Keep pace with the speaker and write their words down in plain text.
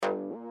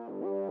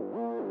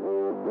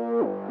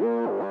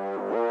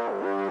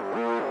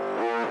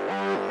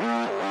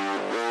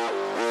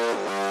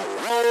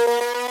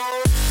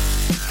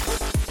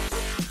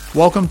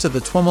Welcome to the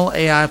TWIML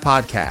AI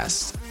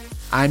Podcast.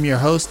 I'm your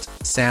host,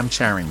 Sam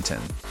Charrington.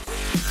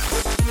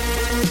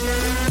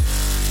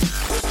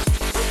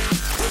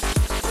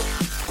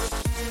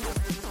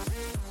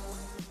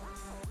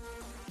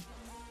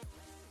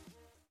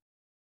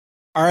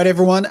 All right,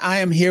 everyone. I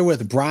am here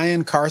with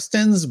Brian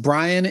Karstens.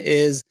 Brian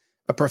is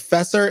a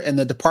professor in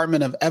the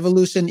Department of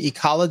Evolution,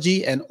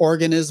 Ecology, and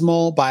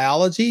Organismal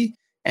Biology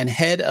and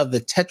head of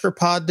the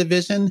Tetrapod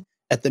Division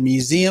at the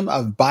Museum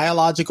of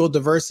Biological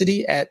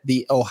Diversity at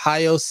The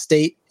Ohio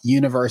State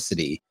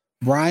University.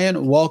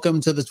 Brian,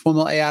 welcome to the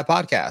TWIML AI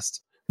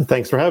Podcast.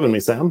 Thanks for having me,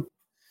 Sam.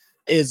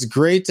 It's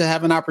great to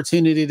have an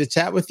opportunity to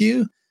chat with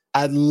you.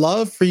 I'd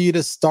love for you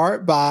to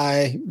start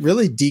by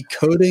really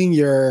decoding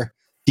your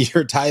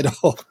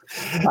title.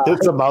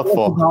 It's a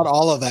mouthful. About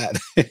all of that.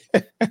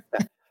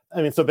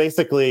 So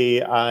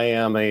basically, I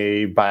am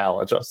a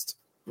biologist.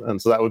 And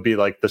so that would be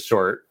like the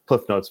short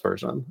Cliff Notes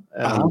version.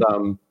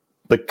 And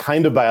the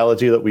kind of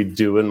biology that we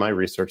do in my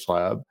research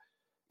lab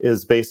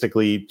is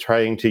basically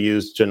trying to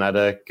use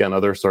genetic and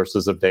other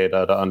sources of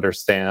data to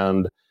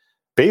understand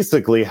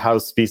basically how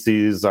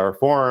species are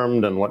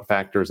formed and what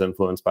factors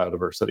influence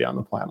biodiversity on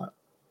the planet.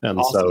 And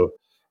awesome.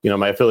 So,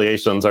 my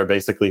affiliations are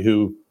basically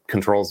who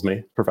controls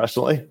me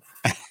professionally.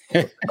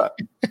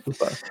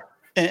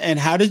 And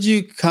how did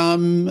you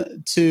come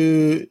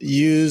to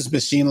use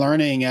machine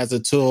learning as a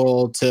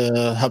tool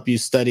to help you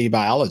study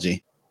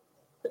biology?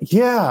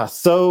 Yeah,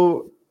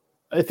 so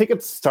I think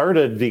it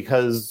started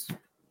because,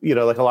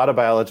 like a lot of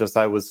biologists,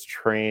 I was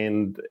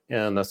trained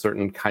in a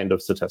certain kind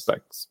of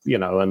statistics,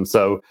 and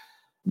so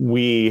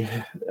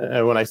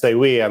and when I say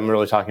we, I'm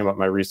really talking about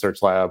my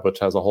research lab, which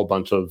has a whole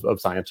bunch of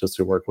scientists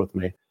who work with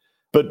me.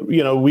 But,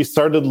 we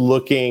started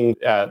looking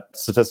at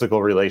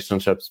statistical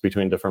relationships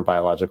between different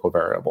biological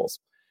variables.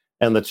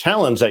 And the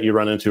challenge that you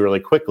run into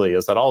really quickly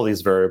is that all these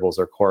variables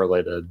are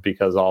correlated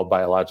because all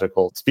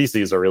biological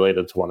species are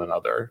related to one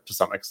another to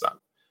some extent.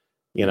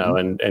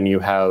 And you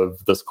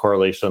have this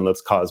correlation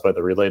that's caused by the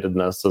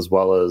relatedness as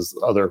well as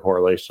other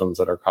correlations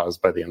that are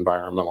caused by the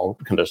environmental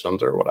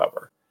conditions or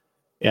whatever.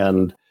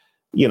 And,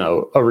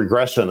 a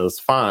regression is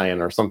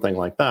fine or something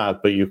like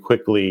that, but you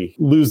quickly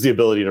lose the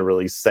ability to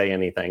really say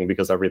anything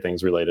because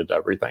everything's related to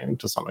everything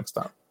to some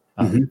extent.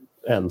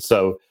 And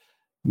so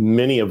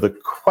many of the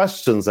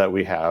questions that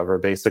we have are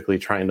basically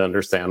trying to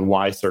understand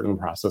why certain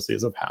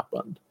processes have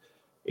happened.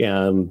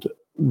 And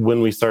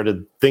when we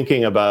started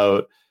thinking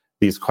about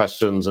these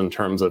questions in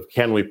terms of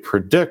can we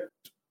predict,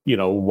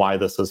 why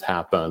this has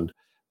happened,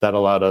 that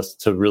allowed us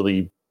to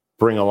really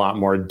bring a lot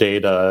more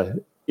data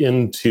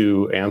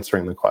into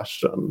answering the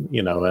question,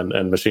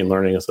 and machine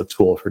learning is a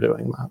tool for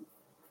doing that.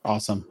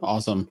 Awesome.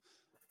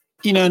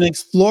 In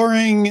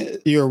exploring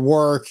your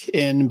work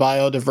in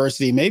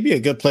biodiversity, maybe a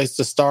good place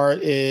to start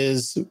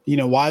is,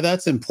 why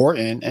that's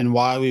important and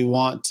why we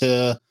want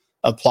to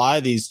apply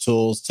these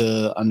tools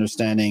to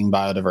understanding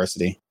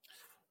biodiversity.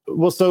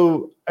 Well,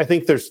 so I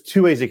think there's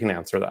two ways you can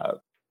answer that.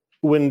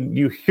 When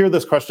you hear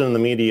this question in the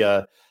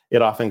media,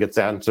 it often gets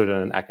answered in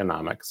an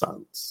economic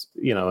sense,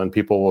 and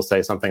people will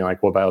say something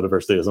like, well,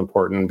 biodiversity is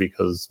important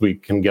because we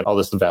can get all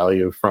this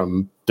value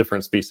from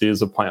different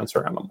species of plants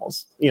or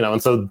animals,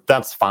 and so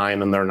that's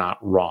fine and they're not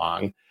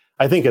wrong.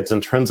 I think it's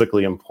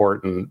intrinsically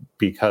important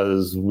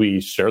because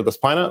we share this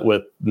planet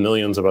with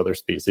millions of other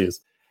species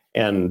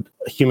and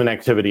human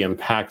activity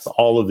impacts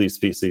all of these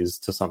species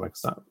to some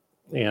extent.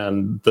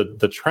 And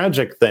the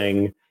tragic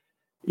thing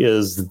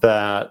is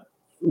that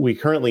we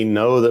currently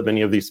know that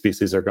many of these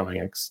species are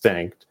going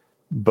extinct,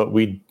 but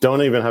we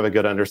don't even have a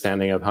good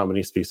understanding of how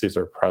many species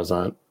are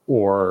present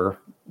or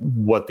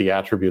what the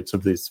attributes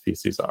of these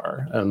species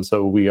are. And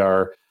so we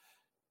are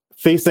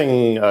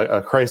facing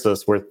a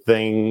crisis where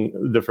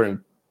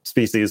different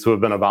species who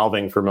have been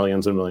evolving for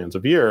millions and millions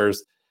of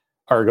years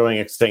are going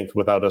extinct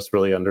without us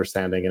really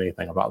understanding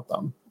anything about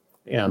them.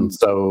 And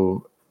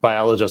so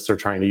biologists are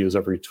trying to use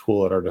every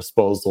tool at our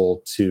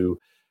disposal to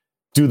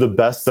do the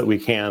best that we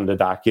can to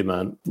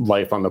document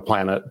life on the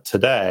planet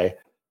today,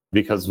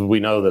 because we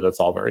know that it's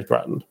all very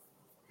threatened.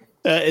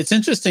 It's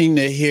interesting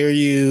to hear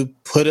you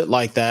put it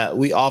like that.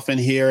 We often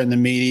hear in the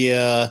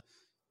media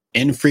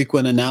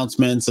infrequent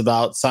announcements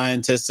about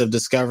scientists have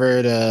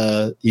discovered,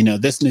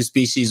 this new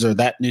species or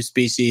that new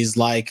species,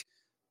 like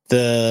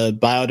the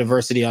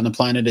biodiversity on the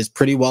planet is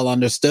pretty well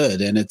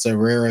understood. And it's a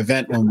rare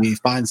event when we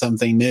find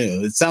something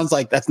new. It sounds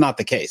like that's not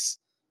the case.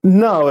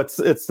 No,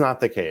 it's not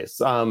the case.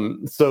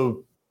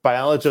 So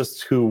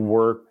biologists who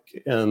work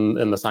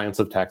in the science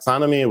of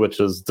taxonomy, which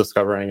is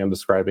discovering and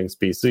describing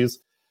species,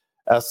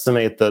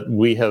 estimate that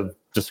we have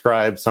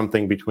described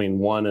something between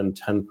 1% and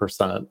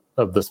 10%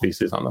 of the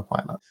species on the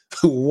planet.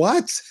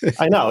 What?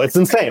 I know, it's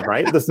insane,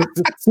 right? It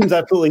seems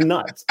absolutely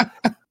nuts.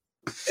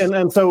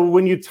 And so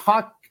when you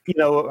talk,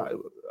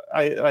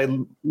 I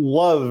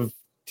love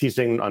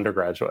teaching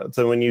undergraduates.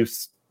 And when you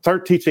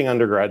start teaching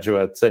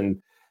undergraduates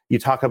and you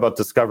talk about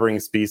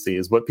discovering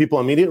species, what people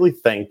immediately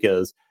think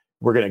is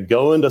we're going to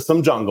go into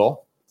some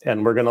jungle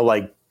and we're going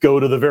to go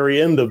to the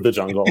very end of the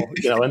jungle,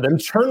 and then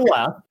turn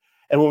left.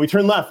 And when we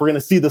turn left, we're going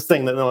to see this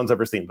thing that no one's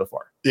ever seen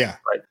before. Yeah.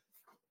 Right.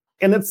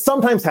 And it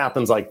sometimes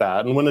happens like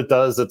that. And when it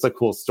does, it's a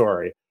cool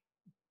story.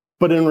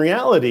 But in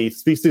reality,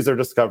 species are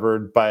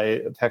discovered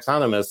by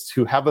taxonomists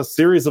who have a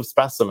series of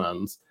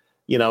specimens,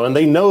 and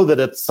they know that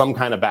it's some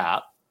kind of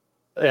bat.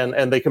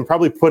 And they can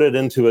probably put it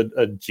into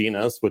a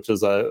genus, which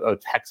is a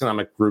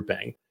taxonomic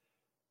grouping.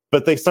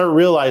 But they start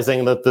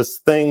realizing that this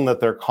thing that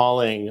they're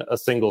calling a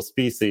single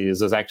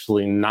species is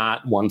actually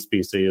not one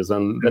species,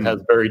 and it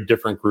has very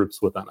different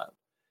groups within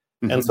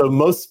it. Mm-hmm. And so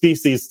most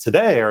species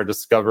today are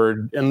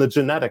discovered in the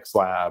genetics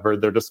lab, or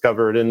they're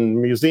discovered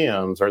in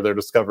museums, or they're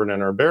discovered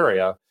in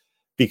herbaria,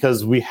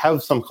 because we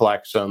have some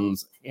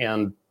collections,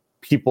 and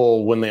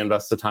people, when they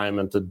invest the time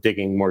into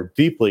digging more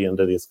deeply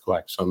into these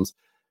collections,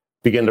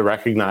 begin to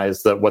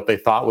recognize that what they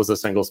thought was a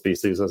single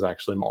species is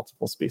actually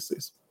multiple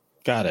species.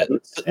 Got it.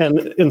 And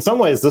in some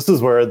ways, this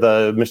is where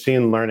the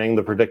machine learning,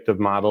 the predictive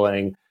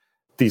modeling,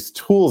 these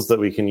tools that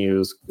we can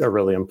use are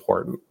really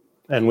important.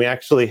 And we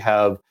actually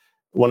have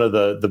one of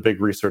the big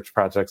research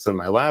projects in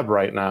my lab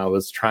right now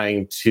is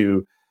trying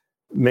to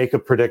make a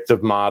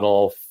predictive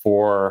model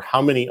for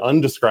how many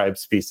undescribed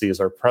species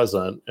are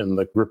present in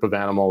the group of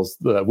animals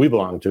that we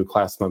belong to,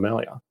 class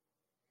Mammalia.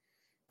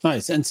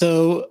 Nice. And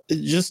so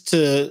just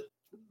to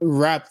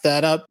wrap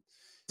that up,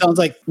 sounds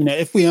like,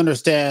 if we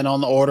understand on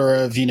the order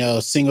of,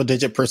 single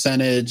digit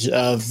percentage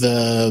of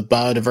the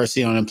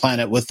biodiversity on the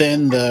planet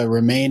within the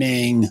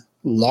remaining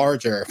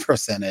larger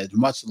percentage,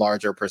 much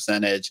larger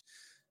percentage,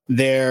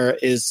 there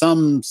is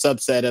some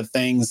subset of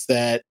things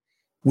that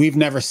we've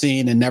never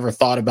seen and never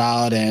thought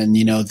about. And,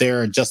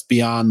 they're just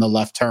beyond the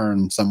left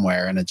turn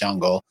somewhere in a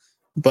jungle.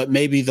 But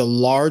maybe the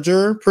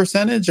larger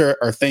percentage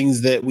are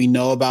things that we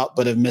know about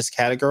but have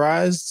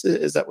miscategorized.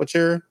 Is that what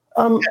you're...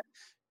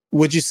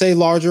 Would you say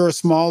larger or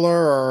smaller,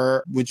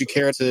 or would you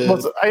care to...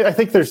 Well, I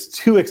think there's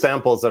two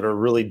examples that are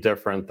really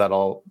different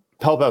that'll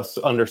help us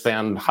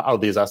understand how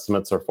these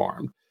estimates are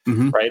formed,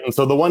 right? And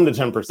so the 1 to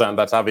 10%,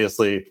 that's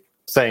obviously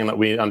saying that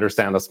we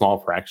understand a small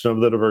fraction of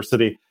the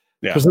diversity.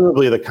 Yeah.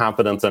 Presumably the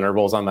confidence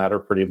intervals on that are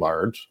pretty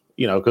large,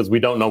 because we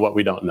don't know what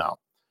we don't know.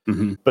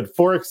 Mm-hmm. But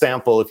for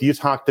example, if you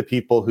talk to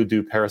people who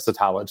do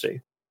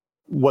parasitology,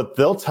 what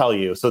they'll tell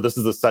you, so this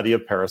is the study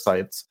of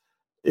parasites,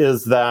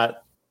 is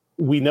that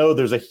we know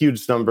there's a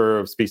huge number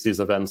of species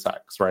of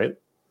insects, right?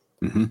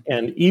 Mm-hmm.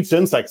 And each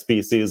insect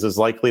species is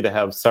likely to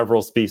have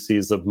several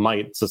species of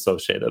mites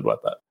associated with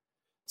it.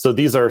 So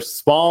these are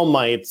small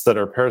mites that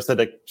are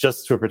parasitic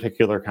just to a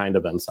particular kind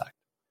of insect.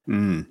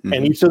 Mm-hmm.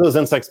 And each of those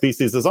insect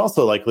species is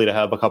also likely to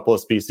have a couple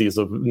of species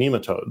of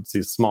nematodes,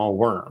 these small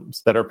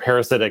worms that are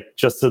parasitic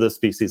just to the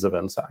species of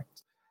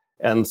insect.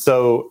 And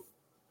so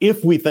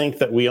if we think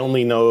that we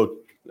only know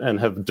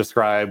and have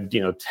described,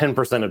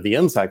 10% of the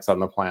insects on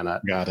the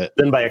planet, got it,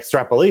 then by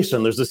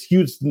extrapolation, there's this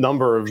huge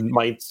number of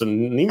mites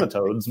and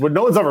nematodes where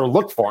no one's ever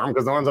looked for them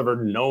because no one's ever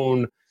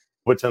known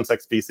which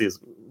insect species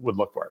would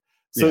look for.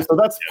 So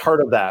that's part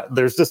of that.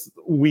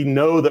 We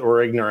know that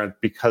we're ignorant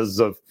because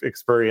of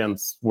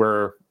experience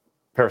where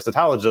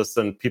parasitologists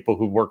and people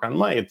who work on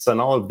mites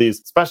and all of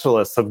these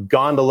specialists have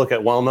gone to look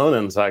at well-known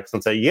insects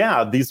and say,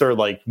 yeah, these are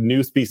like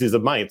new species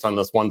of mites on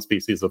this one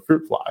species of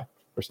fruit fly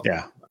or something.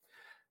 Yeah.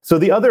 So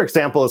the other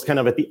example is kind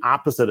of at the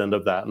opposite end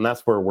of that, and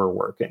that's where we're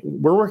working.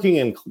 We're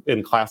working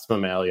in class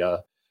Mammalia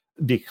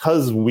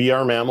because we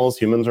are mammals,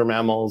 humans are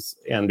mammals,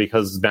 and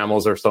because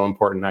mammals are so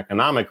important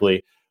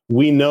economically,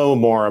 we know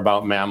more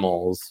about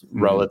mammals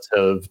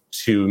relative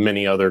to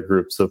many other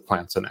groups of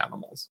plants and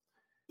animals.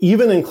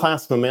 Even in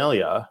class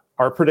Mammalia,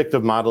 our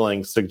predictive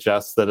modeling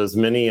suggests that as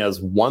many as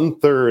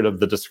 1/3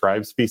 of the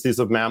described species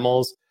of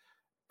mammals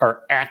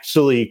are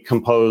actually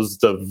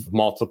composed of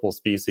multiple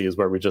species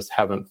where we just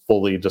haven't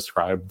fully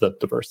described the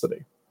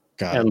diversity.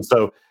 And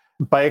so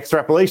by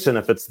extrapolation,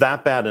 if it's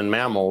that bad in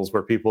mammals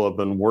where people have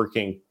been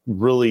working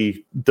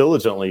really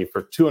diligently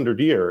for 200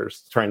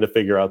 years trying to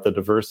figure out the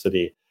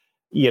diversity,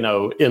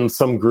 in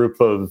some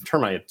group of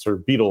termites or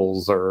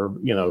beetles or,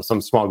 some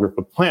small group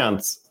of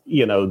plants,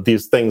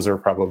 these things are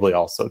probably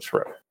also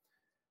true.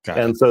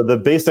 And so the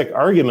basic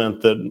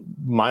argument that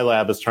my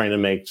lab is trying to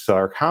make to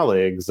our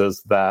colleagues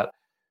is that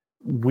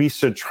we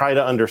should try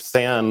to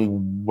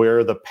understand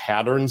where the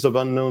patterns of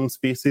unknown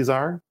species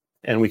are.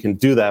 And we can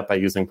do that by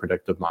using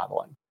predictive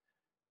modeling.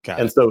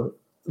 So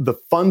the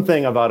fun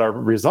thing about our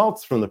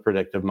results from the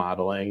predictive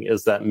modeling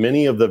is that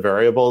many of the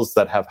variables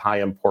that have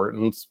high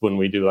importance when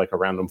we do like a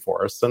random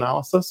forest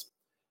analysis,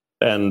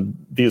 and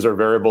these are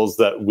variables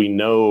that we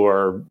know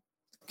are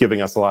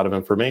giving us a lot of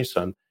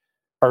information,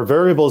 are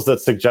variables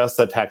that suggest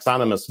that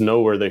taxonomists know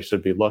where they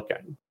should be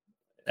looking.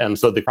 And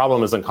so the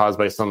problem isn't caused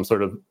by some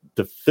sort of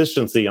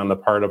deficiency on the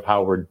part of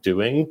how we're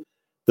doing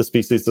the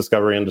species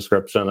discovery and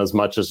description as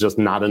much as just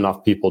not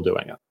enough people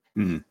doing it.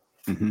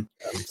 Mm-hmm. Mm-hmm.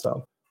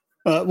 So,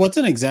 what's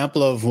an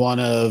example of one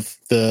of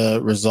the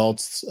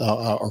results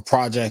or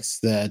projects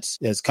that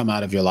has come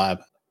out of your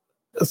lab?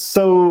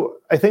 So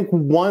I think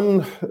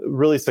one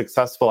really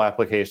successful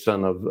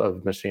application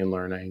of machine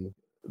learning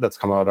that's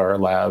come out of our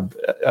lab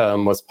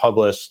was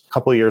published a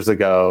couple of years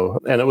ago.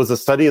 And it was a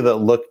study that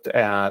looked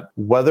at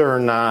whether or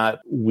not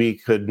we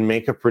could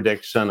make a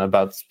prediction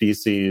about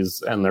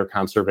species and their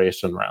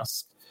conservation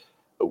risk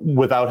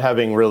without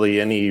having really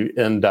any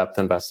in-depth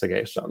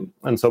investigation.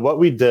 And so what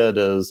we did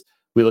is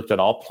we looked at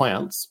all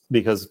plants,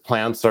 because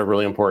plants are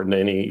really important to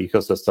any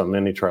ecosystem,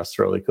 any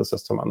terrestrial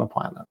ecosystem on the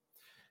planet.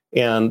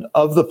 And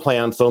of the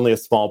plants, only a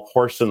small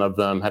portion of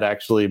them had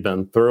actually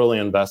been thoroughly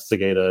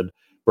investigated,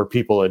 where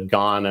people had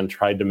gone and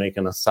tried to make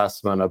an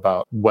assessment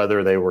about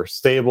whether they were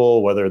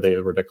stable, whether they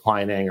were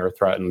declining or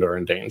threatened or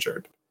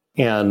endangered.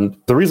 And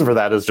the reason for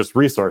that is just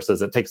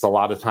resources. It takes a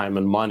lot of time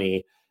and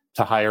money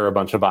to hire a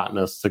bunch of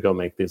botanists to go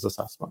make these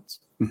assessments.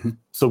 Mm-hmm.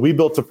 So we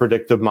built a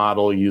predictive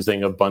model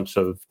using a bunch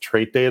of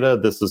trait data.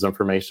 This is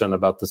information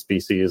about the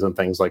species and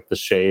things like the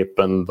shape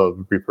and the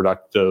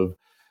reproductive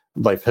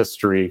life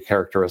history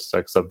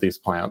characteristics of these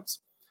plants,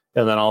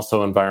 and then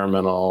also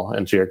environmental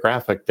and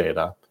geographic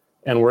data.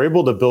 And we're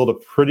able to build a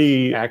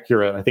pretty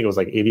accurate, I think it was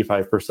like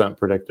 85%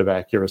 predictive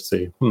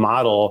accuracy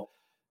model,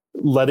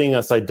 letting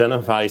us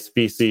identify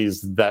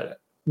species that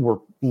were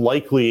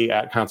likely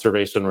at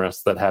conservation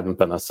risk that hadn't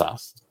been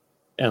assessed.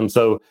 And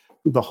so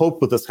the hope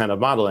with this kind of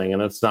modeling,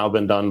 and it's now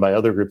been done by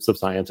other groups of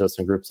scientists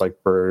and groups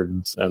like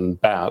birds and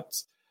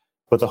bats,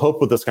 but the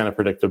hope with this kind of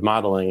predictive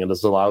modeling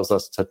is it allows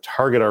us to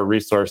target our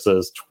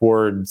resources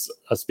towards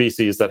a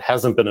species that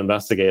hasn't been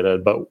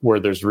investigated, but where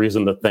there's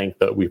reason to think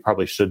that we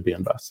probably should be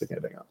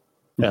investigating it.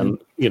 Mm-hmm.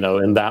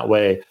 And, in that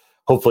way,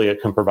 hopefully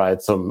it can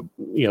provide some,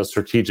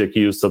 strategic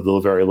use of the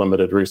very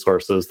limited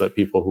resources that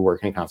people who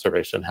work in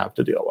conservation have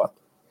to deal with.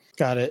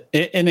 Got it.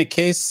 In a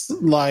case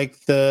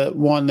like the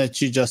one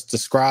that you just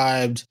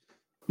described,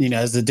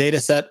 has the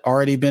data set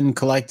already been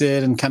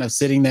collected and kind of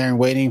sitting there and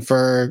waiting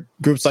for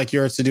groups like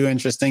yours to do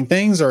interesting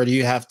things, or do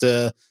you have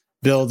to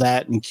build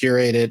that and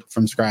curate it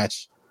from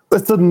scratch?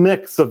 It's a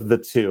mix of the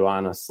two,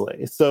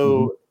 honestly.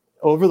 So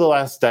over the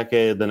last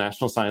decade, the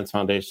National Science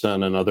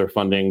Foundation and other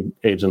funding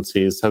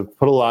agencies have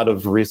put a lot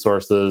of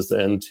resources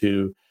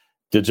into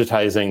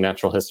digitizing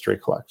natural history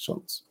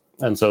collections.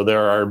 And so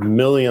there are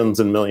millions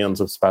and millions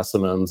of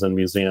specimens in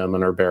museum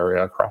and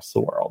herbaria across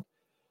the world.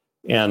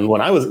 And when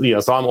I was,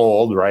 so I'm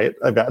old, right?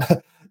 I've got,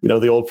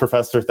 the old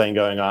professor thing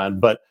going on.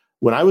 But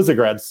when I was a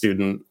grad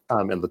student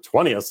in the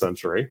 20th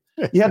century,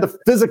 you had to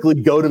physically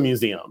go to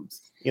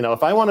museums.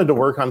 If I wanted to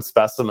work on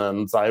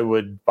specimens, I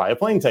would buy a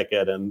plane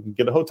ticket and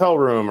get a hotel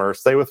room or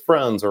stay with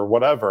friends or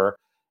whatever.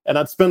 And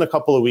I'd spend a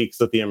couple of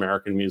weeks at the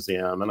American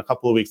Museum and a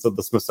couple of weeks at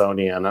the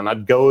Smithsonian. And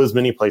I'd go as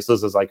many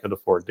places as I could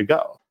afford to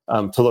go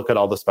to look at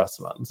all the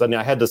specimens. And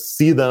I had to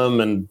see them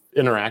and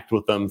interact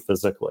with them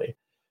physically.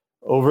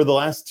 Over the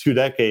last 2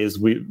 decades,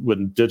 we've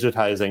been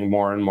digitizing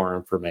more and more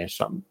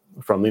information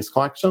from these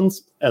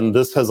collections. And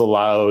this has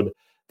allowed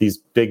these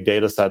big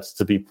data sets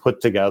to be put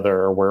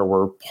together where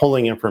we're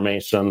pulling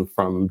information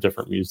from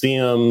different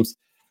museums,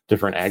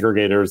 different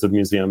aggregators of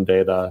museum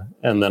data,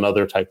 and then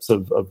other types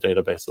of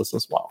databases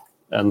as well.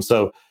 And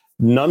so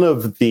none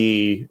of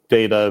the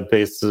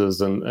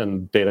databases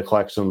and data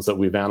collections that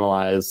we've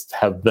analyzed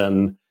have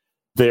been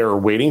there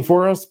waiting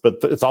for us, but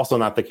it's also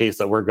not the case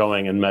that we're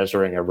going and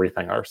measuring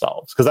everything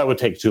ourselves, because that would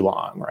take too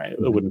long, right?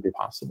 It wouldn't be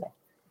possible.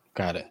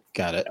 Got it.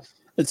 Yeah.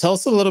 Tell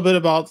us a little bit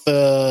about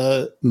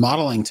the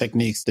modeling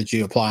techniques that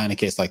you apply in a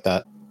case like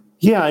that.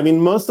 Yeah,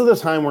 most of the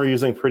time we're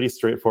using pretty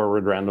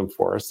straightforward random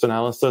forest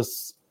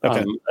analysis.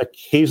 Okay.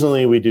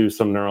 Occasionally we do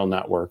some neural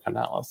network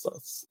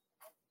analysis.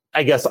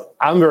 I guess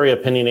I'm very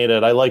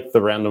opinionated. I like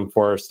the random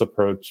forest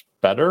approach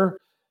better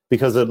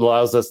because it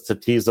allows us to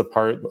tease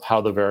apart how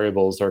the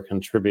variables are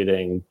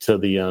contributing to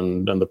the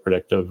end and the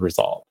predictive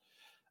result.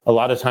 A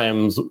lot of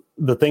times,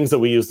 the things that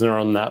we use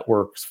neural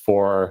networks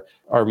for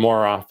are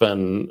more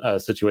often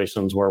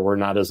situations where we're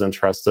not as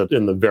interested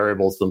in the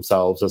variables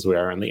themselves as we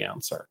are in the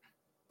answer.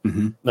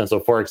 Mm-hmm. And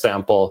so, for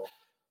example,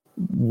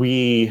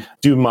 we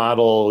do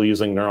model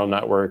using neural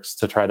networks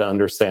to try to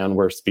understand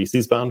where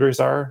species boundaries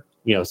are.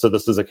 So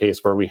this is a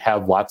case where we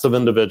have lots of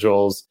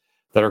individuals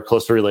that are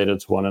closely related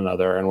to one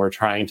another, and we're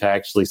trying to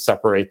actually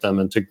separate them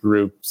into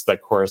groups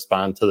that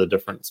correspond to the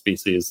different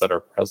species that are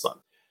present.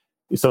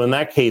 So in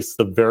that case,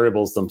 the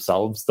variables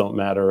themselves don't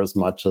matter as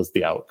much as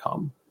the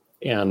outcome.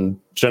 And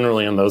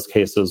generally in those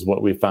cases,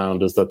 what we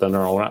found is that the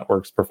neural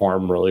networks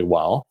perform really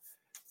well.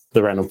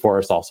 The random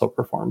forest also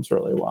performs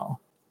really well.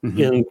 Mm-hmm.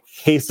 In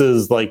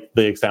cases like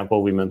the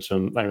example I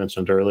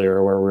mentioned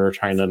earlier, where we were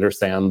trying to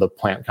understand the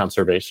plant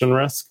conservation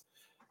risk,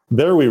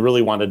 there we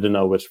really wanted to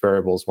know which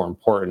variables were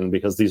important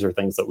because these are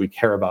things that we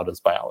care about as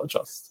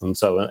biologists. And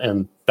so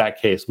in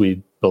that case,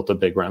 we built a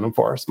big random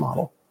forest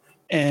model.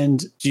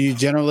 And do you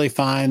generally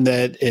find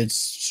that it's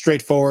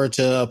straightforward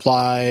to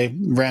apply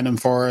random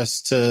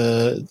forest to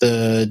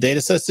the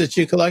data sets that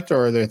you collect,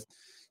 or are there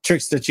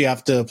tricks that you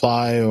have to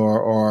apply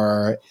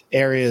or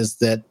areas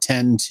that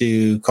tend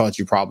to cause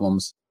you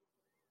problems?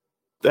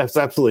 That's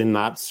absolutely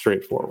not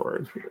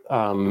straightforward.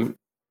 But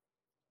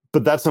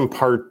that's in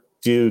part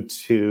due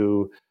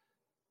to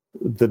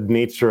the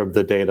nature of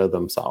the data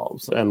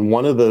themselves. And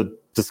one of the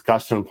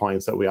discussion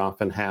points that we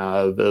often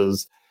have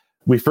is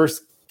we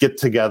first get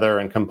together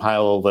and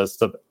compile a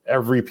list of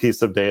every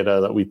piece of data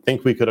that we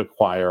think we could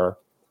acquire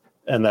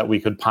and that we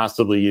could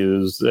possibly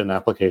use in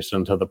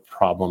application to the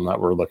problem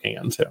that we're looking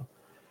into.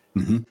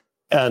 Mm-hmm.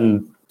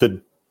 And the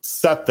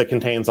set that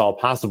contains all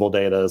possible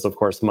data is, of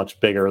course, much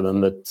bigger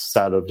than the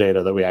set of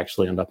data that we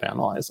actually end up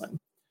analyzing.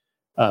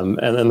 And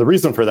then the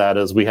reason for that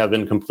is we have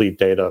incomplete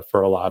data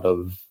for a lot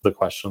of the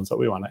questions that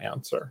we want to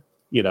answer.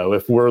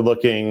 If we're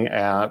looking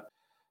at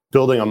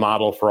building a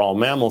model for all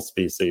mammal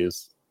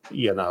species,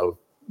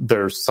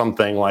 there's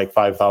something like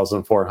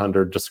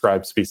 5,400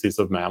 described species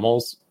of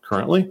mammals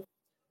currently.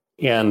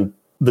 And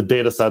the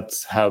data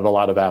sets have a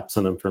lot of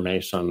absent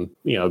information,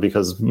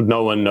 because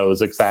no one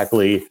knows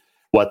exactly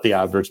what the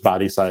average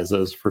body size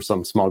is for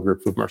some small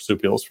group of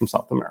marsupials from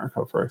South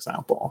America, for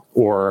example.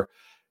 Or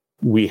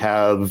we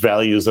have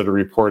values that are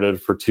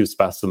reported for 2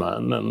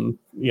 specimens, and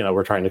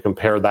we're trying to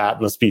compare that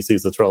in a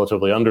species that's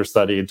relatively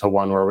understudied to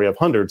one where we have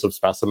hundreds of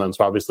specimens.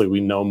 So obviously we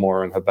know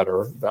more and have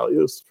better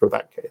values for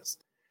that case.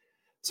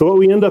 So what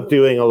we end up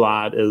doing a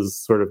lot is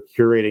sort of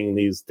curating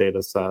these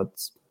data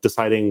sets,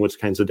 deciding which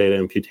kinds of data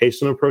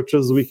imputation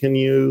approaches we can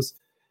use,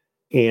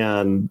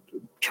 and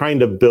trying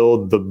to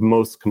build the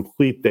most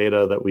complete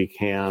data that we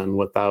can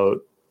without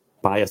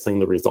biasing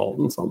the result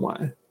in some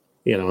way.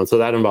 And so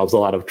that involves a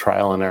lot of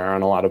trial and error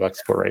and a lot of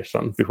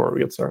exploration before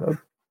we get started.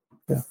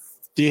 Yeah.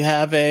 Do you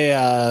have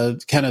a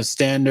kind of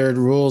standard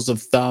rules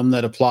of thumb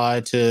that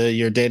apply to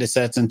your data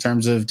sets in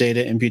terms of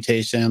data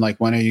imputation? Like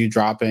when are you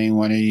dropping?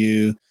 When are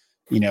you,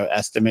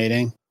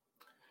 estimating?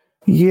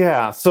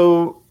 Yeah.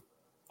 So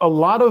a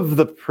lot of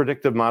the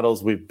predictive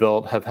models we've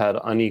built have had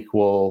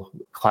unequal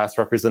class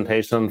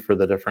representation for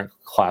the different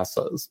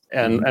classes.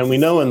 And we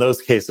know in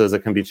those cases, it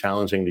can be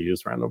challenging to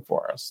use random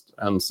forest.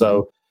 And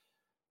so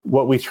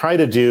what we try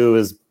to do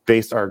is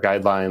base our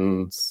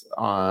guidelines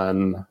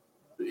on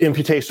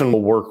imputation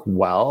will work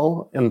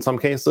well in some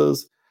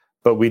cases,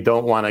 but we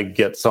don't want to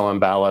get so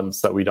imbalanced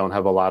that we don't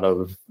have a lot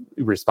of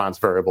response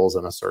variables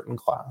in a certain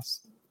class.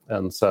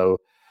 And so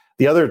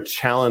the other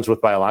challenge with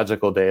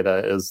biological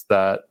data is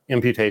that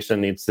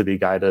imputation needs to be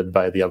guided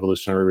by the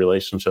evolutionary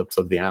relationships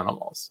of the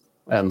animals.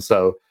 And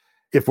so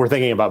if we're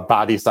thinking about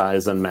body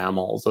size in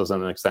mammals as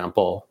an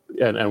example,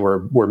 and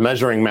we're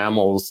measuring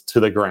mammals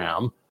to the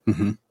gram,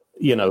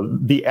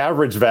 the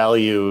average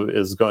value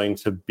is going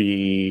to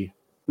be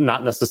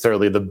not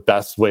necessarily the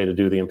best way to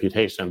do the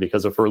imputation,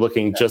 because if we're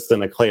looking just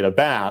in a clade of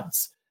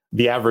bats,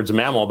 the average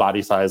mammal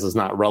body size is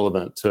not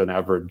relevant to an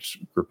average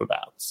group of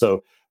bats.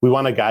 So we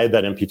want to guide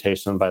that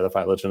imputation by the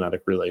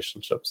phylogenetic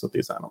relationships that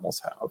these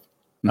animals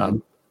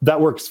have.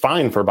 That works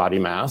fine for body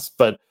mass,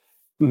 but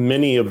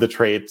many of the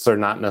traits are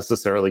not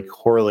necessarily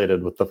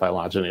correlated with the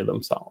phylogeny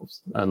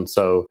themselves. And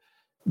so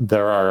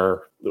there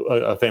are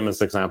a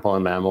famous example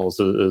in mammals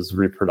is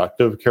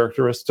reproductive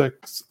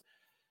characteristics.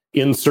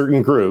 In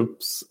certain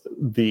groups,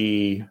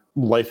 the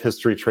life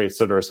history traits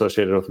that are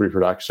associated with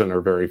reproduction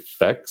are very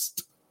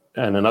fixed.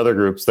 And in other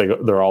groups,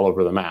 they're all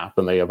over the map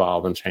and they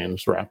evolve and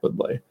change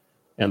rapidly.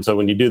 And so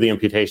when you do the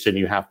imputation,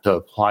 you have to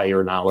apply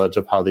your knowledge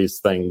of how these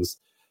things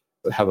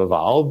have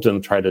evolved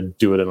and try to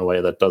do it in a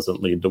way that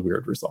doesn't lead to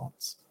weird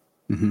results.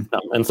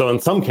 And so in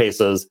some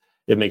cases,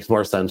 it makes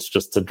more sense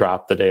just to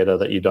drop the data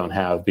that you don't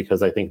have,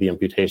 because I think the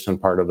imputation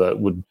part of it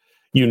would,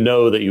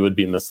 that you would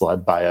be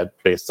misled by it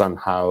based on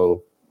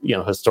how,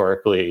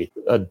 historically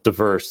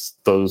diverse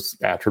those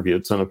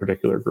attributes in a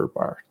particular group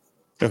are.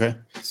 Okay.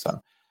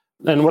 So,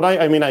 and what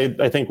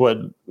I think what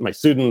my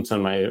students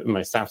and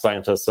my staff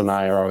scientists and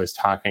I are always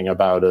talking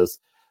about is,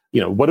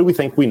 what do we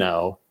think we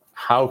know?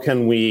 How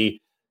can we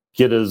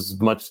get as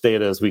much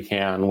data as we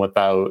can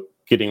without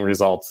getting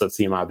results that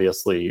seem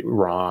obviously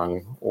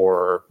wrong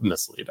or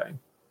misleading?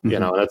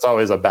 And it's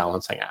always a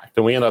balancing act.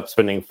 And we end up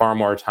spending far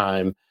more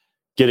time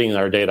getting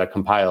our data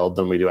compiled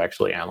than we do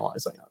actually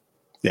analyzing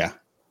it.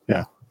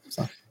 Yeah.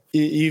 So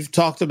You've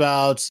talked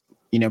about,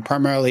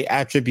 primarily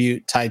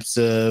attribute types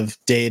of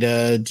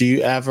data. Do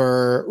you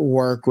ever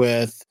work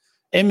with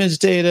image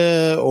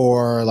data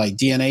or like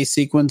DNA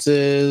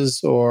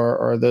sequences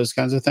or those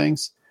kinds of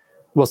things?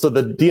 Well, so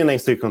the DNA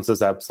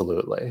sequences,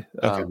 absolutely.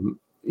 Okay.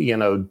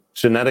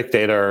 Genetic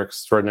data are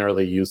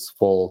extraordinarily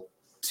useful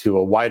to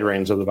a wide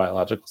range of the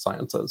biological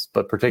sciences,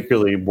 but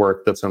particularly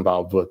work that's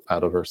involved with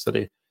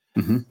biodiversity.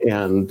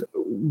 And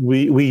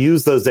we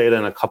use those data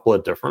in a couple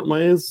of different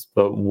ways,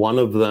 but one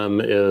of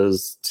them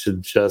is to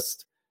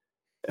just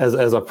as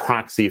a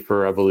proxy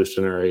for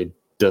evolutionary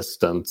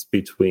distance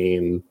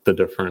between the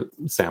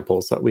different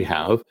samples that we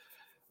have.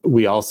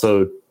 We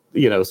also,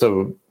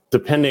 so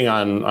depending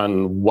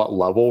on what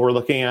level we're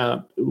looking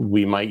at,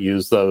 we might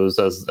use those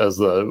as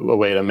a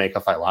way to make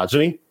a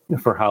phylogeny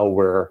for how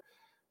we're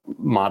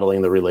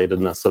modeling the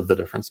relatedness of the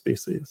different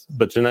species.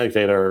 But genetic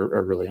data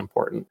are really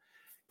important.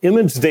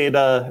 Image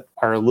data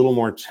are a little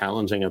more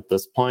challenging at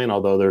this point,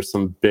 although there's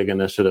some big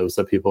initiatives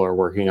that people are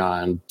working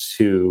on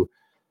to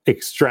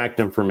extract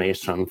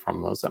information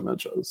from those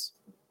images.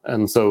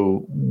 And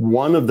so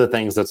one of the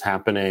things that's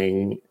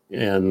happening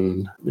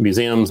in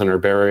museums and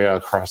herbaria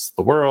across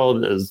the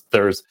world is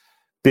there's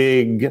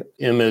big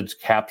image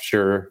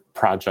capture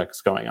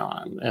projects going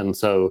on. And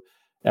so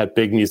at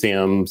big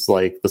museums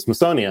like the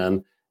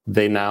Smithsonian,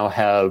 they now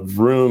have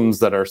rooms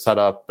that are set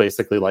up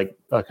basically like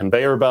a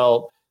conveyor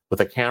belt with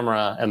a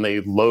camera, and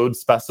they load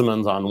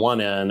specimens on one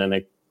end and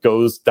it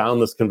goes down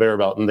this conveyor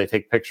belt and they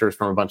take pictures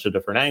from a bunch of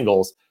different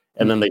angles,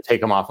 and then they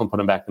take them off and put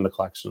them back in the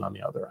collection on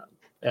the other end.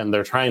 And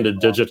they're trying to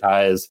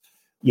digitize,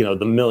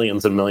 the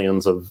millions and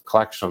millions of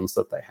collections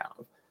that they have.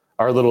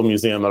 Our little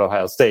museum at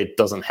Ohio State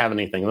doesn't have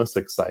anything this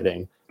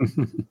exciting,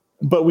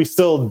 but we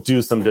still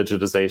do some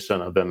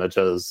digitization of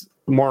images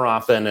more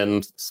often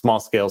in small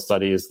scale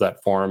studies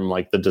that form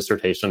like the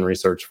dissertation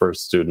research for a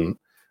student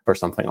or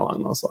something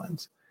along those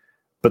lines.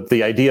 But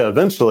the idea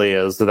eventually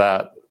is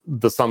that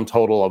the sum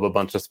total of a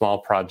bunch of small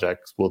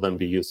projects will then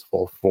be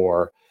useful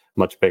for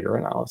much bigger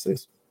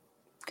analyses.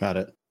 Got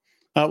it.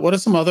 What are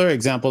some other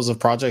examples of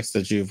projects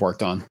that you've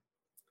worked on?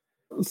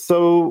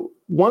 So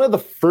one of the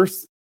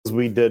first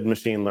we did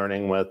machine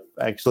learning with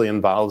actually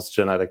involves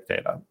genetic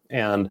data.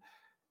 And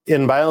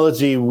in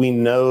biology, we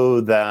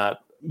know that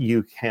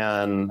you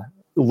can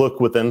look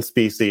within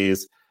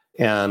species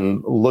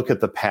and look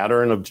at the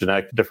pattern of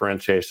genetic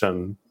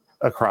differentiation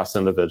across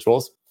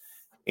individuals.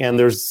 And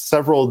there's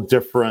several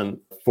different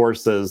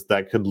forces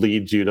that could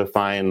lead you to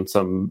find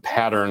some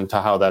pattern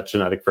to how that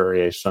genetic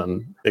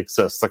variation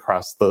exists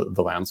across the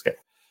landscape.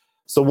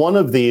 So one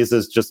of these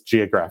is just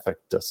geographic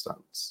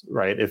distance,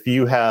 right? If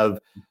you have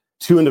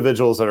two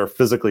individuals that are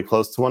physically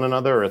close to one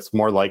another, it's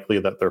more likely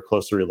that they're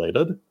closely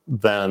related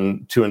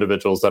than two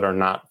individuals that are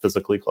not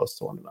physically close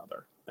to one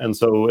another. And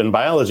so in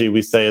biology,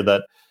 we say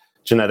that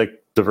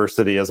genetic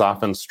diversity is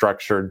often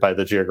structured by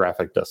the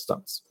geographic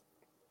distance.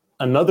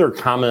 Another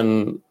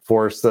common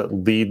force that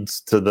leads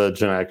to the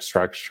genetic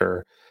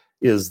structure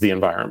is the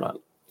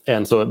environment.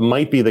 And so it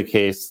might be the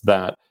case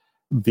that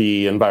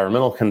the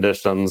environmental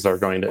conditions are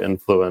going to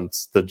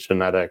influence the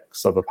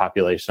genetics of a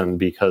population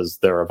because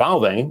they're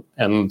evolving,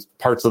 and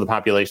parts of the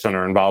population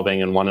are evolving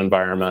in one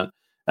environment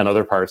and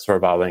other parts are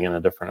evolving in a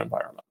different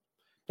environment.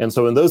 And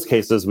so in those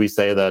cases, we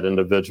say that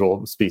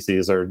individual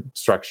species are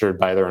structured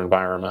by their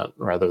environment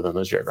rather than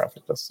the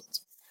geographic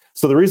distance.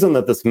 So the reason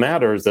that this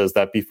matters is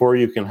that before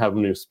you can have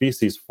new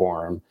species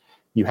form,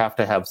 you have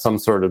to have some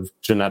sort of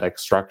genetic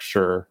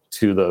structure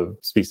to the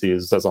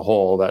species as a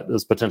whole that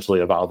is potentially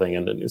evolving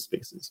into new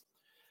species.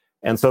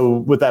 And so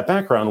with that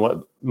background,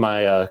 what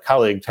my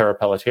colleague Tara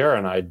Pelletier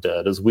and I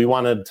did is we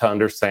wanted to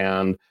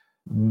understand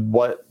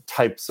what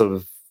types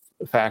of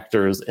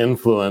factors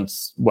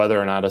influence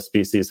whether or not a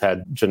species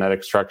had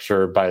genetic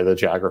structure by the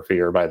geography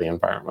or by the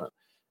environment.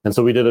 And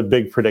so we did a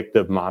big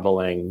predictive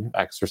modeling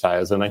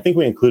exercise, and I think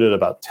we included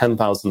about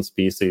 10,000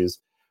 species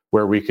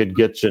where we could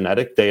get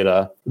genetic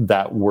data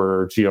that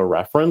were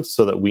georeferenced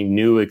so that we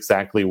knew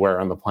exactly where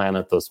on the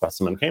planet those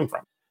specimens came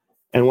from.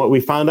 And what we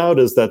found out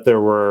is that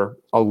there were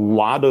a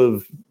lot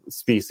of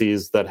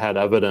species that had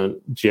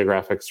evident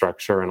geographic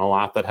structure and a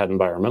lot that had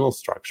environmental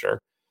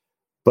structure.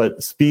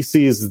 But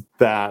species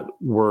that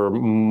were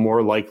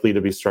more likely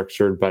to be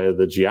structured by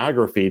the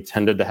geography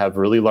tended to have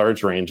really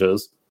large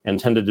ranges and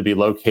tended to be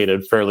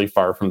located fairly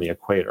far from the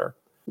equator.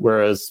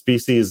 Whereas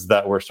species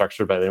that were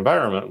structured by the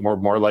environment were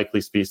more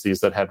likely species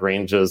that had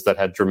ranges that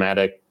had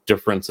dramatic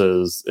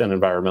differences in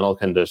environmental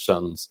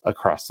conditions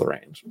across the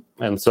range.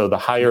 And so the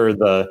higher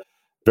the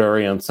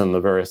variance in the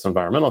various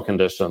environmental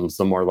conditions,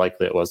 the more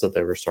likely it was that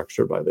they were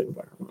structured by the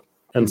environment.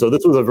 And so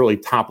this was a really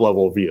top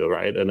level view,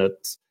 right? And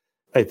it's,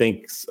 I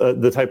think,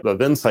 the type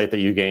of insight that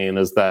you gain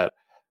is that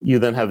you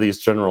then have these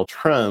general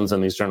trends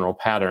and these general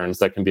patterns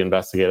that can be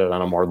investigated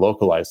on a more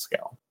localized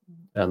scale.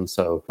 And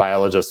so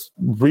biologists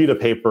read a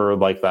paper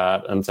like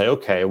that and say,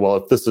 okay, well,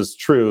 if this is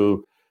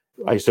true,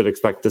 I should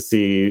expect to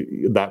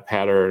see that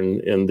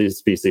pattern in these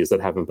species that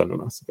haven't been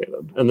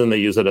investigated. And then they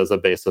use it as a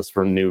basis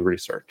for new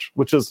research,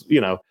 which is,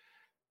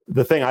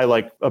 the thing I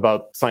like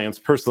about science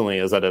personally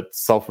is that it's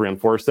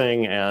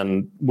self-reinforcing.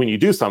 And when you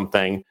do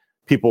something,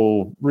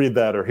 people read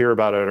that or hear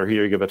about it or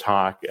hear you give a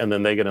talk, and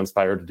then they get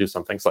inspired to do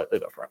something slightly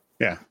different.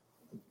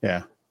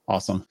 Yeah.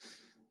 Awesome.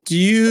 Do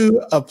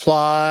you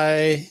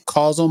apply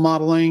causal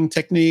modeling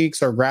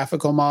techniques or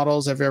graphical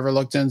models? Have you ever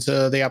looked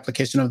into the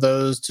application of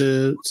those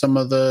to some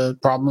of the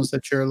problems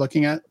that you're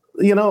looking at?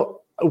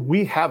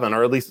 We haven't,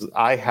 or at least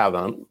I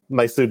haven't.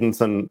 My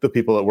students and the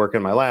people that work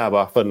in my lab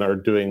often are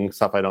doing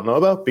stuff I don't know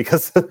about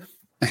because,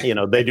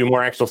 they do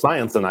more actual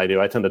science than I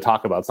do. I tend to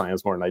talk about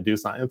science more than I do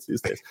science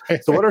these days.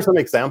 So what are some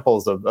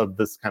examples of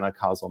this kind of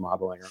causal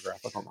modeling or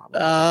graphical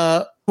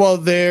modeling?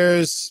 Well,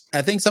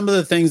 I think some of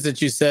the things that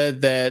you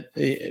said that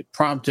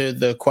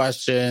prompted the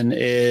question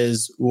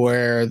is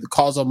where the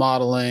causal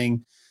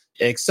modeling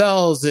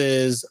excels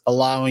is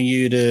allowing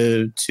you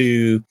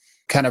to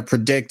kind of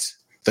predict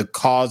the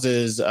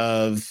causes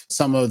of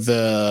some of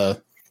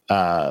the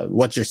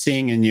what you're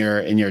seeing in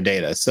your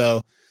data.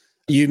 So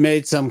you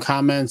made some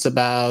comments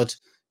about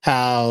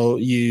how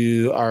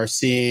you are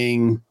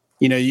seeing,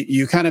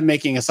 you kind of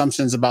making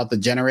assumptions about the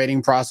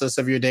generating process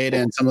of your data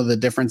and some of the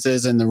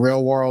differences in the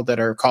real world that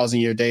are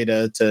causing your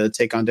data to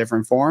take on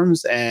different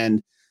forms.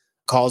 And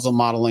causal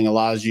modeling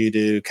allows you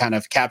to kind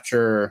of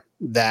capture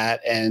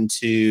that and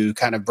to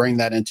kind of bring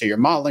that into your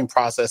modeling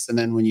process. And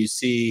then when you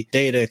see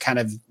data, kind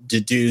of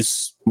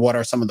deduce what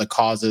are some of the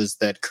causes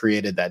that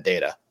created that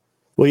data.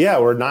 Well, yeah,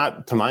 we're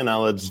not, to my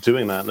knowledge,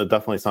 doing that. And it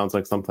definitely sounds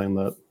like something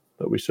that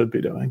we should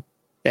be doing.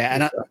 Yeah.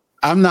 And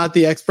I'm not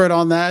the expert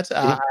on that.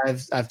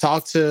 Mhm. I've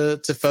talked to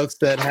folks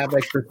that have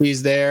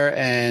expertise there,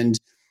 and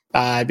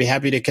I'd be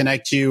happy to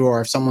connect you,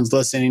 or if someone's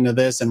listening to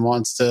this and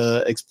wants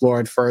to explore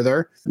it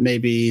further,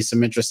 maybe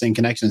some interesting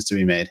connections to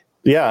be made.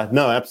 Yeah,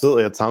 no,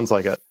 absolutely. It sounds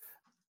like it.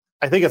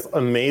 I think it's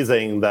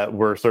amazing that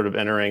we're sort of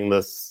entering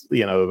this,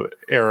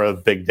 era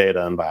of big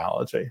data in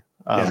biology.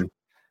 Yeah.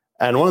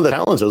 And one of the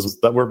challenges is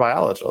that we're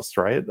biologists,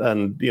 right?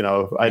 And,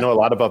 I know a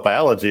lot about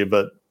biology,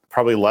 but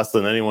probably less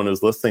than anyone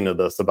who's listening to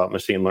this about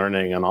machine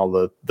learning and all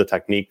the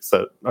techniques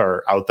that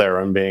are out there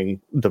and being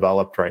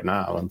developed right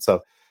now. And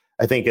so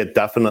I think it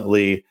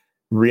definitely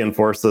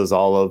reinforces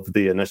all of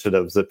the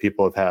initiatives that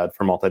people have had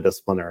for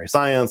multidisciplinary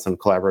science and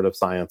collaborative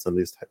science and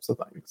these types of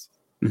things.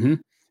 Mm-hmm.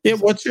 Yeah.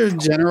 What's your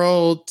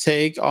general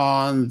take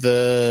on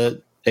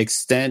the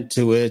extent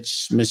to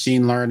which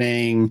machine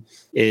learning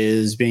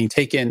is being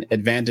taken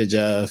advantage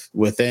of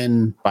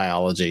within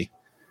biology?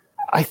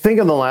 I think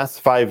in the last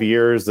 5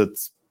 years,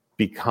 it's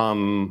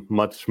become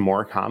much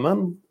more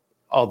common,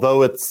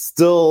 although it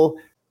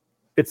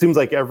seems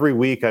like every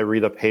week I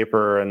read a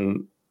paper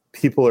and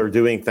people are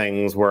doing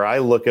things where I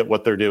look at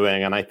what they're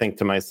doing and I think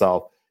to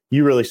myself,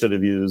 you really should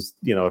have used,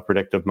 a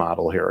predictive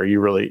model here, or you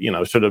really,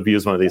 should have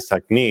used one of these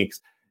techniques.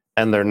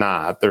 And they're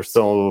not. They're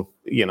still,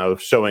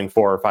 showing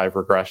 4 or 5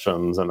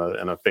 regressions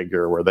in a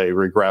figure where they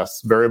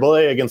regress variable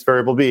A against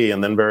variable B,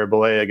 and then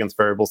variable A against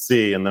variable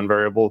C, and then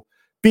variable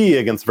B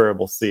against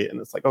variable C.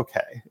 And it's like,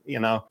 okay,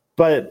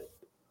 but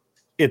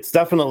it's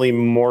definitely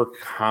more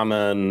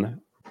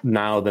common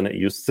now than it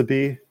used to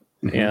be.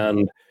 Mm-hmm.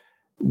 And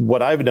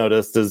what I've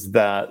noticed is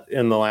that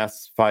in the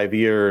last 5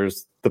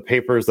 years, the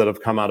papers that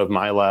have come out of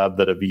my lab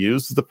that have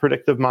used the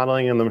predictive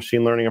modeling and the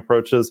machine learning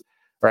approaches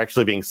are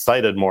actually being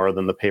cited more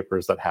than the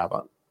papers that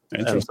haven't.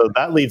 And so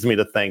that leads me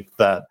to think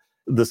that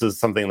this is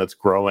something that's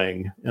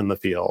growing in the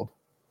field.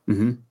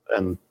 Mm-hmm.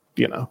 And,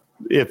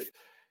 if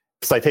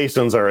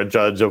citations are a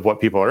judge of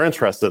what people are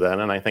interested in,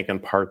 and I think in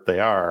part they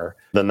are,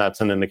 then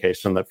that's an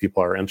indication that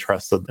people are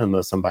interested in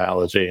this in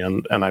biology.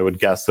 And I would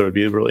guess there would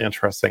be really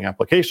interesting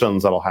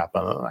applications that'll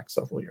happen in the next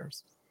several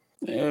years.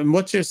 And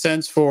what's your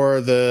sense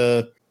for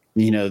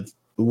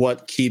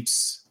what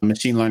keeps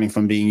machine learning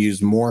from being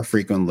used more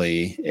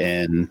frequently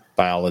in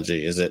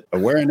biology? Is it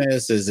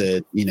awareness? Is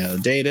it,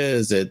 data?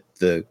 Is it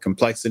the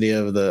complexity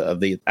of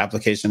the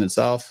application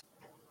itself?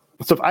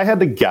 So if I had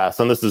to guess,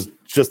 and this is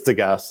just a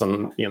guess,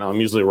 and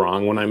I'm usually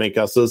wrong when I make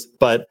guesses,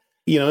 but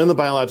in the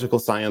biological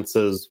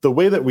sciences, the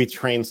way that we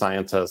train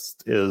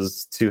scientists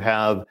is to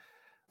have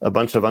a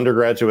bunch of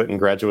undergraduate and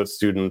graduate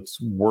students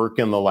work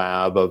in the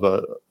lab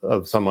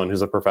of someone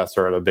who's a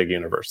professor at a big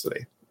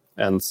university.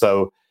 And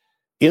so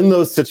in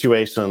those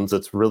situations,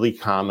 it's really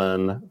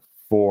common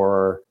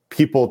for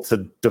people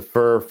to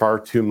defer far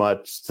too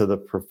much to the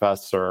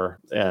professor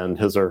and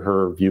his or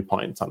her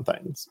viewpoints on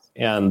things.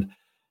 And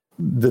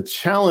the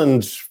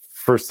challenge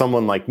for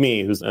someone like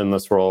me, who's in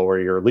this role where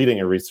you're leading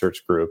a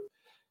research group,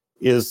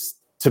 is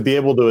to be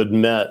able to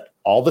admit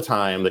all the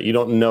time that you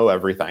don't know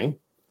everything,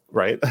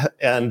 right?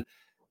 And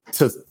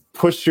to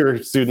push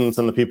your students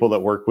and the people that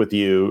work with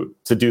you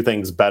to do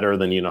things better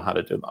than you know how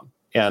to do them.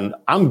 And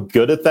I'm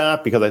good at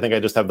that because I think I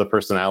just have the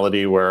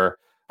personality where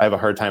I have a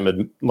hard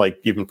time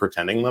even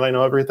pretending that I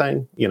know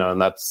everything,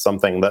 and that's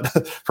something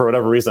that for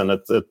whatever reason,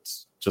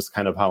 it's just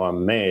kind of how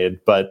I'm made.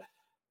 But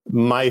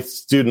my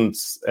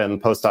students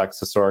and postdocs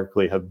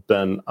historically have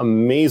been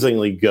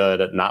amazingly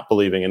good at not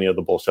believing any of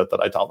the bullshit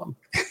that I tell them,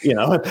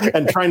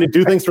 and trying to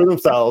do things for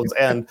themselves.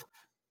 And,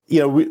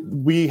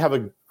 we have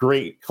a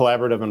great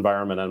collaborative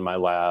environment in my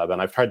lab,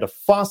 and I've tried to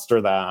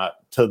foster that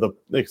to the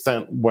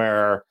extent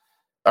where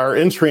our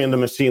entry into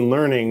machine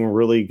learning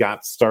really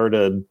got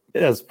started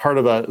as part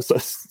of so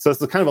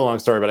it's kind of a long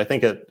story, but I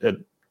think it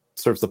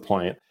serves the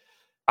point.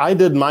 I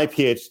did my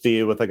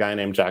PhD with a guy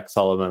named Jack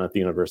Sullivan at the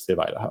University of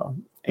Idaho.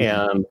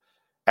 Mm-hmm. And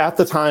at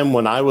the time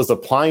when I was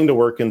applying to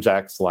work in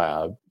Jack's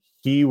lab,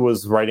 he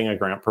was writing a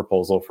grant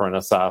proposal for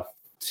NSF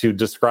to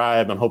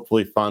describe and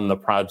hopefully fund the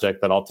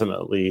project that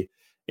ultimately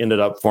ended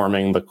up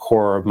forming the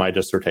core of my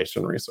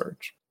dissertation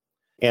research.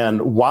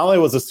 And while I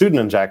was a student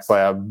in Jack's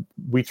lab,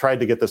 we tried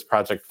to get this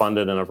project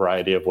funded in a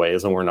variety of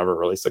ways, and we're never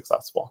really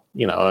successful.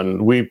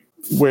 And we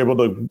were able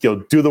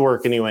to do the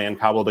work anyway and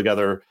cobble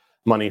together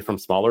money from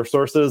smaller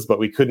sources, but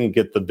we couldn't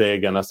get the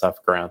big NSF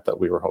grant that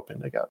we were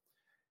hoping to get.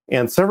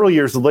 And several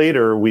years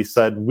later, we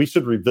said we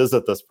should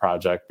revisit this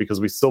project because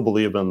we still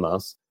believe in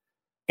this.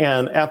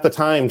 And at the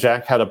time,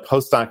 Jack had a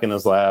postdoc in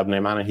his lab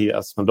named Anahi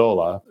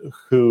Espindola,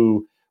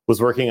 who was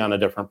working on a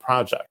different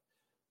project.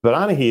 But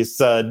Anahi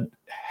said,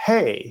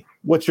 hey,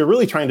 what you're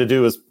really trying to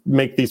do is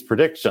make these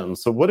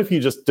predictions. So what if you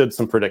just did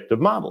some predictive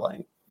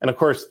modeling? And of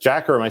course,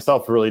 Jack or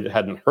myself really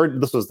hadn't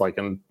heard. This was like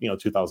in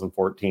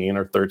 2014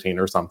 or 13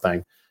 or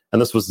something.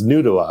 And this was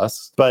new to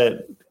us.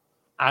 But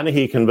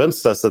Anahi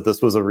convinced us that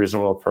this was a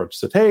reasonable approach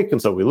to take.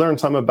 And so we learned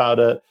some about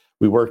it.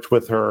 We worked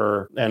with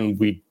her and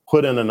we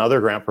put in another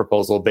grant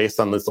proposal based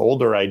on this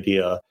older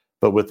idea,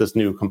 but with this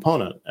new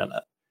component in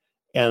it.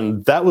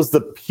 And that was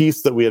the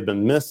piece that we had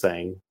been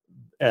missing.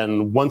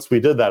 And once we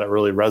did that, it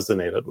really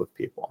resonated with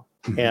people.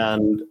 Mm-hmm.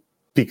 And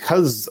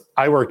because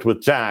I worked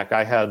with Jack,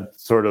 I had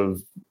sort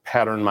of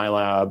patterned my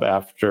lab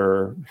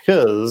after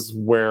his,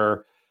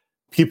 where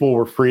people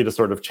were free to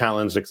sort of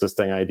challenge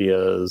existing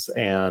ideas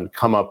and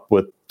come up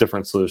with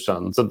different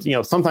solutions.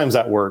 And, sometimes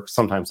that works,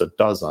 sometimes it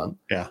doesn't.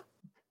 Yeah.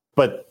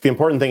 But the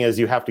important thing is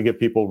you have to give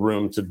people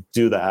room to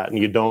do that. And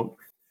you don't,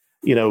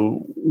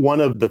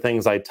 one of the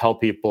things I tell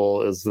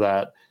people is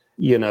that,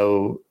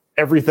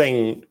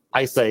 everything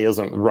I say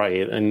isn't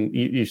right, and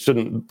you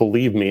shouldn't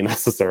believe me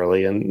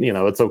necessarily. And,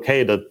 it's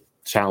okay to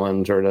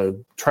challenge or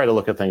to try to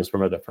look at things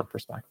from a different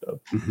perspective.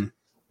 Mm-hmm.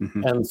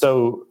 Mm-hmm. And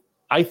so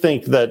I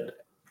think that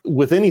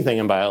with anything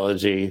in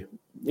biology,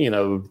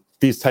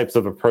 these types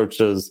of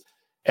approaches,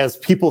 as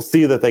people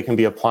see that they can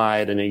be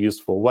applied in a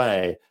useful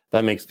way,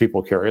 that makes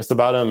people curious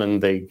about them,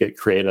 and they get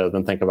creative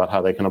and think about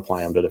how they can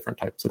apply them to different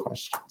types of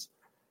questions.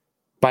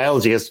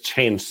 Biology has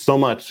changed so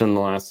much in the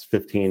last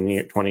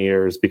 15, 20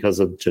 years because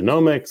of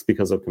genomics,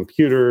 because of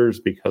computers,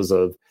 because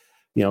of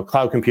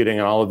cloud computing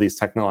and all of these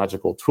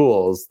technological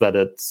tools, that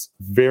it's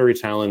very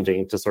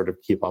challenging to sort of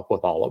keep up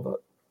with all of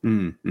it.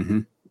 Mm-hmm.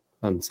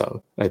 And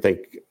so I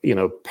think,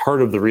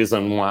 part of the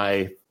reason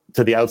why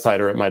to the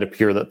outsider it might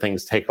appear that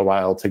things take a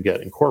while to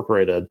get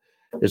incorporated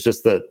is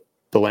just that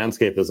the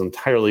landscape is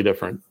entirely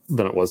different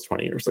than it was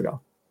 20 years ago.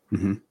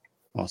 Mm-hmm.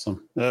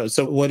 Awesome.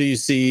 So what do you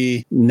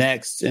see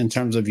next in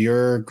terms of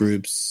your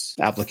group's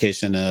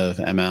application of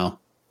ML?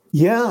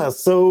 Yeah,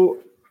 so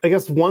I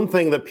guess one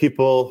thing that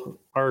people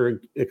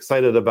are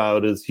excited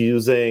about is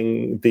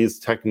using these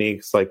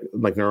techniques like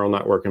neural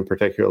network in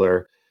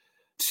particular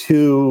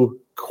to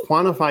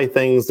quantify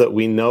things that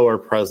we know are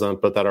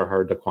present but that are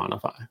hard to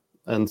quantify.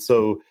 And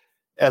so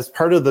as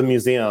part of the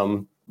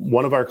museum,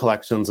 one of our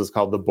collections is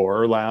called the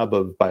Borer Lab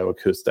of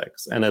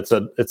Bioacoustics. And it's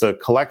a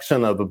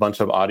collection of a bunch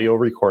of audio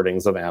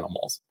recordings of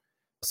animals.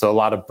 So a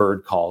lot of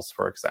bird calls,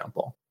 for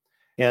example.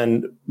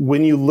 And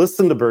when you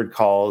listen to bird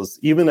calls,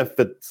 even if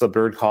it's a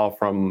bird call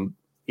from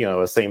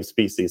a same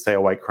species, say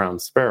a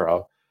white-crowned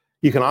sparrow,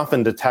 you can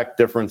often detect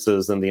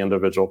differences in the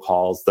individual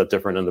calls that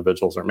different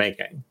individuals are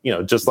making.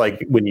 Just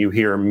like when you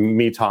hear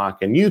me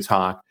talk and you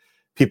talk,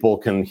 people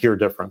can hear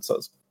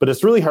differences. But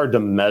it's really hard to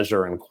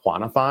measure and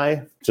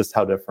quantify just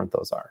how different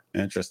those are.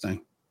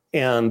 Interesting.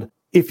 And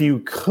if you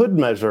could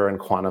measure and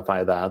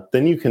quantify that,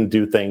 then you can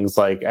do things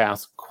like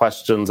ask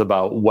questions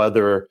about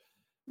whether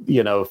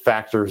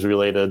factors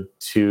related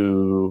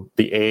to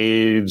the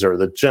age or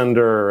the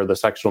gender or the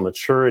sexual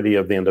maturity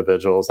of the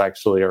individuals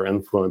actually are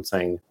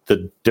influencing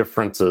the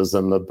differences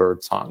in the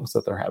bird songs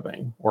that they're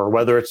having, or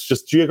whether it's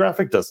just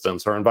geographic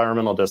distance or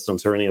environmental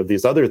distance or any of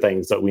these other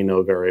things that we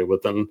know vary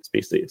within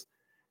species.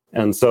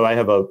 And so I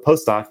have a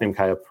postdoc named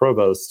Kaya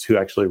Provost who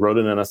actually wrote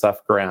an NSF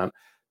grant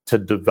to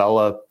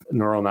develop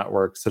neural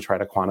networks to try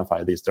to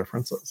quantify these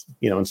differences.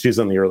 And she's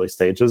in the early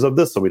stages of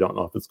this, so we don't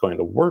know if it's going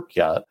to work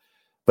yet.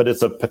 But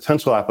it's a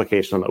potential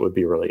application that would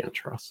be really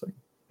interesting.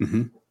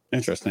 Mm-hmm.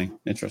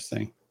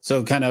 Interesting.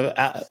 So kind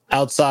of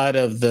outside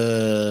of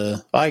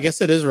I guess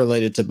it is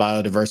related to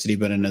biodiversity,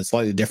 but in a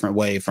slightly different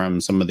way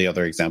from some of the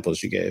other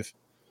examples you gave.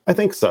 I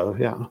think so,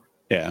 yeah.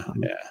 Yeah.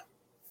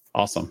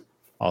 Awesome.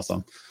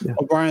 Yeah.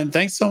 Well, Brian,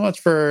 thanks so much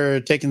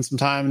for taking some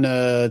time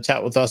to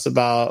chat with us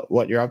about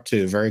what you're up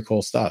to. Very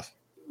cool stuff.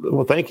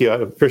 Well, thank you. I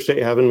appreciate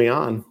you having me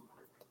on.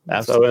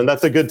 Absolutely. So, and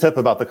that's a good tip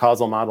about the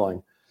causal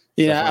modeling.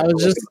 I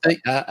was just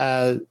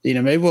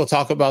thinking, maybe we'll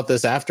talk about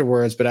this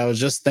afterwards, but I was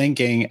just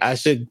thinking I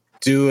should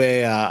do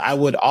I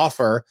would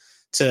offer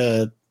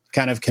to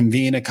kind of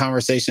convene a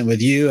conversation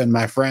with you and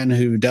my friend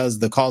who does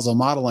the causal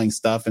modeling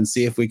stuff and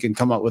see if we can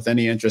come up with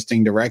any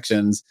interesting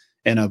directions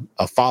in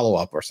a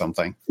follow-up or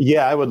something.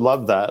 Yeah, I would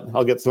love that.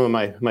 I'll get some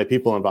of my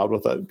people involved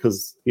with it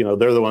because, they're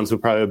the ones who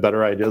probably have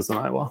better ideas than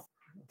I will.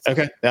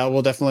 Okay. Yeah,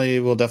 we'll definitely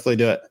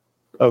do it.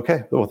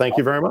 Okay. Well, thank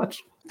you very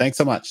much. Thanks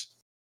so much.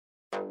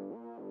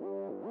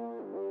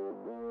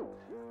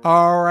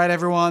 All right,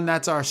 everyone,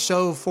 that's our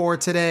show for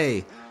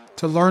today.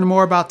 To learn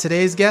more about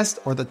today's guest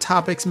or the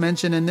topics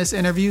mentioned in this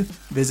interview,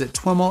 visit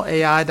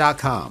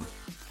twimlai.com.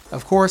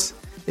 Of course,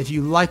 if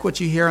you like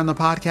what you hear on the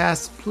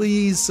podcast,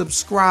 please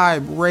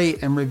subscribe,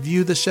 rate, and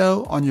review the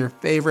show on your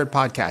favorite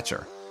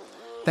podcatcher.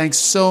 Thanks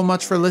so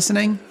much for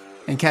listening,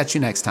 and catch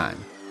you next time.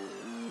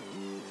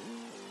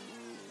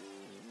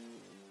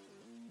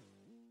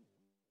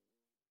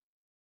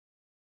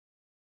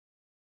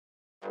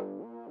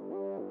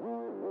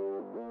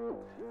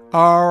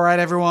 All right,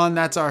 everyone,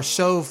 that's our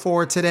show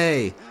for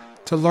today.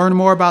 To learn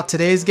more about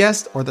today's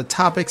guest or the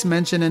topics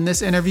mentioned in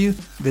this interview,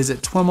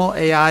 visit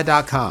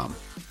twimlai.com.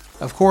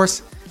 Of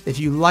course, if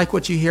you like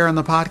what you hear on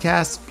the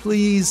podcast,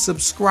 please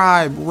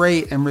subscribe,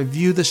 rate, and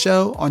review the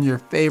show on your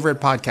favorite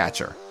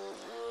podcatcher.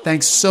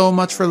 Thanks so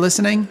much for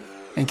listening,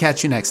 and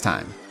catch you next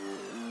time.